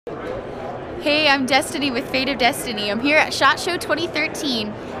Hey, I'm Destiny with Fate of Destiny. I'm here at SHOT Show 2013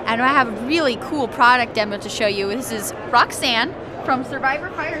 and I have a really cool product demo to show you. This is Roxanne from Survivor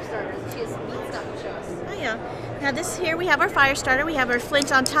Firestarters. She has neat stuff to show us. Oh yeah. Now this here we have our fire starter. We have our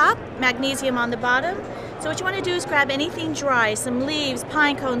flint on top, magnesium on the bottom. So what you want to do is grab anything dry, some leaves,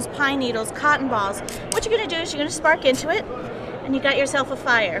 pine cones, pine needles, cotton balls. What you're going to do is you're going to spark into it and you got yourself a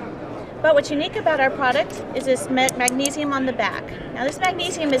fire. But what's unique about our product is this magnesium on the back. Now this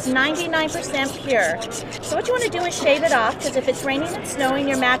magnesium is 99% pure. So what you want to do is shave it off, because if it's raining and snowing,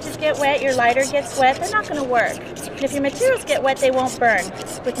 your matches get wet, your lighter gets wet, they're not going to work. And if your materials get wet, they won't burn.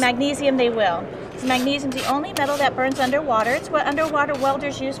 With magnesium, they will. Magnesium is the only metal that burns underwater. It's what underwater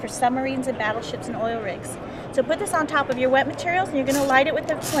welders use for submarines and battleships and oil rigs. So put this on top of your wet materials and you're going to light it with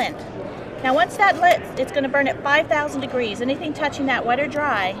the flint. Now once that lit, it's going to burn at 5,000 degrees. Anything touching that, wet or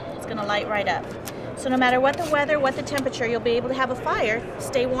dry, it's going to light right up. So no matter what the weather, what the temperature, you'll be able to have a fire,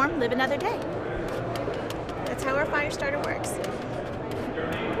 stay warm, live another day. That's how our fire starter works.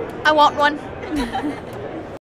 I want one.